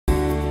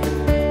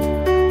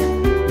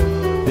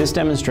This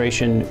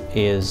demonstration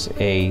is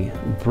a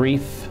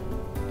brief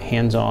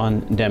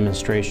hands-on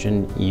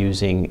demonstration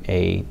using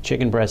a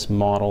chicken breast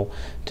model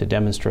to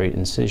demonstrate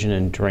incision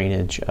and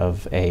drainage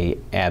of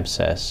an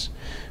abscess.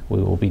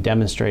 We will be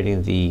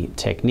demonstrating the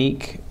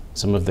technique,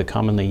 some of the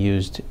commonly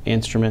used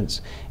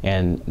instruments,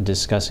 and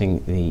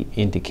discussing the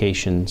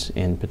indications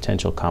and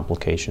potential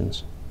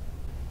complications.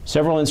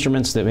 Several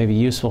instruments that may be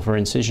useful for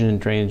incision and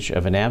drainage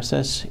of an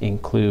abscess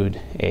include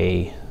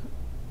a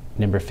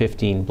number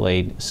 15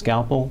 blade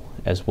scalpel,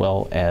 as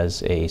well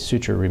as a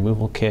suture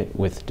removal kit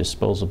with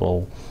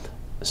disposable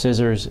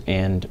scissors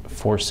and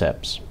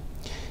forceps.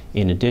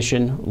 In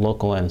addition,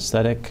 local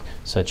anesthetic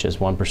such as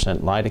 1%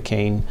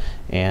 lidocaine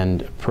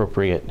and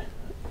appropriate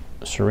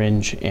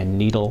syringe and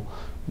needle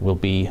will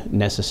be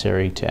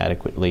necessary to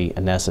adequately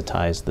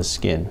anesthetize the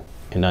skin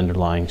and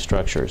underlying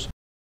structures.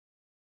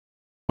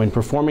 When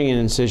performing an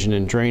incision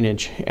and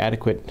drainage,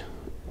 adequate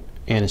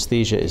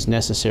anesthesia is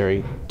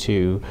necessary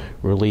to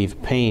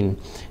relieve pain.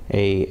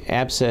 An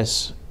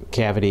abscess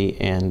cavity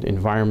and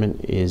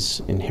environment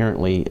is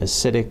inherently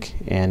acidic,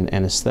 and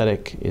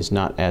anesthetic is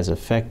not as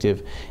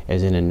effective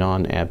as in a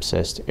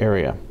non-abscessed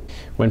area.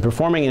 When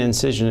performing an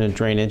incision and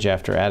drainage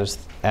after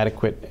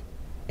adequate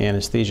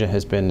anesthesia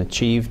has been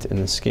achieved and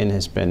the skin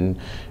has been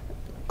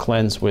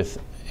cleansed with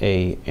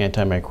an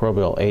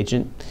antimicrobial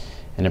agent,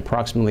 an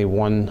approximately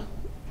 1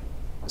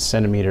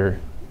 centimeter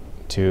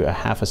to a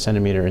 ½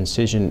 centimeter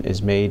incision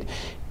is made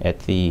at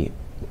the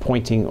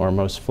pointing or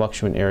most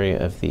fluctuant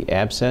area of the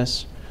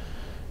abscess.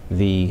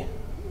 The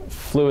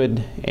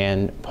fluid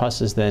and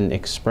pus is then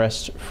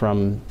expressed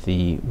from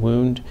the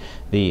wound.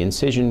 The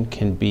incision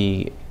can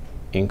be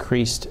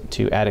increased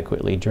to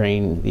adequately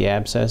drain the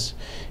abscess.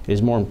 It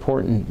is more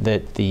important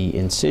that the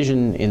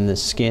incision in the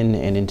skin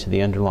and into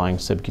the underlying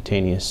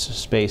subcutaneous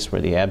space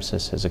where the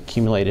abscess has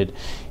accumulated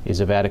is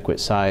of adequate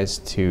size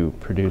to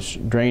produce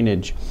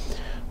drainage.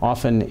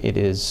 Often it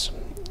is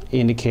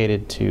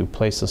indicated to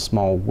place a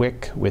small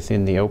wick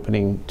within the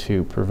opening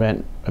to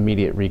prevent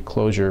immediate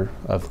reclosure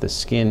of the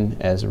skin,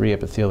 as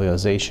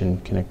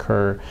reepithelialization can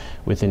occur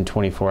within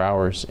 24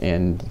 hours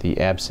and the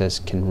abscess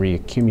can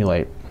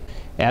reaccumulate.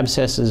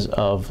 Abscesses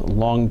of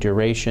long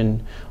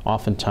duration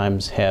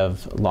oftentimes have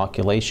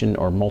loculation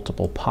or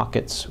multiple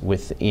pockets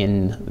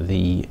within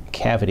the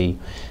cavity.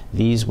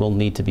 These will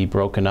need to be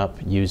broken up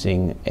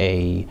using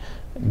a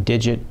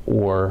digit,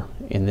 or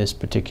in this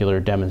particular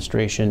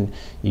demonstration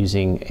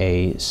using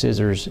a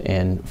scissors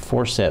and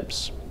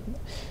forceps.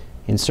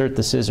 Insert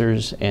the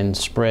scissors and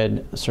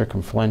spread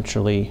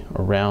circumferentially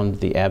around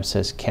the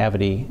abscess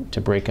cavity to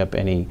break up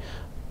any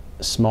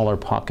smaller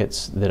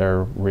pockets that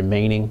are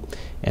remaining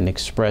and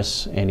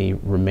express any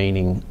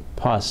remaining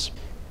pus.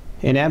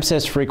 An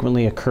abscess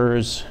frequently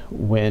occurs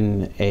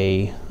when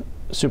a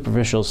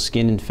superficial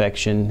skin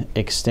infection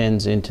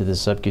extends into the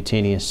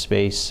subcutaneous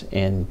space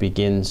and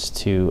begins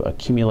to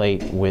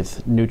accumulate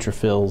with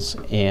neutrophils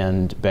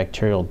and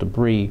bacterial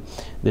debris.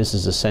 This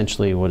is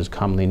essentially what is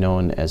commonly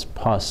known as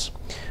pus.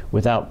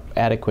 Without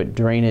adequate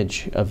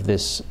drainage of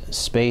this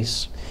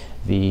space,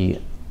 the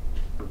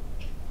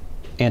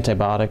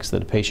antibiotics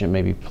that a patient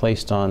may be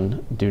placed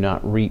on do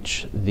not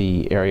reach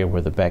the area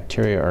where the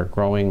bacteria are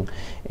growing,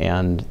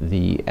 and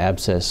the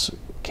abscess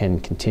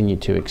can continue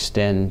to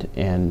extend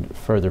and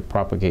further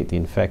propagate the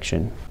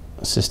infection.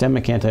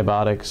 Systemic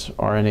antibiotics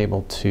are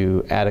unable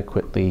to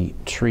adequately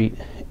treat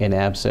an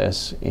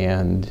abscess,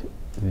 and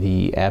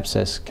the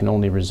abscess can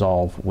only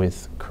resolve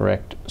with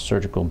correct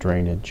surgical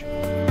drainage.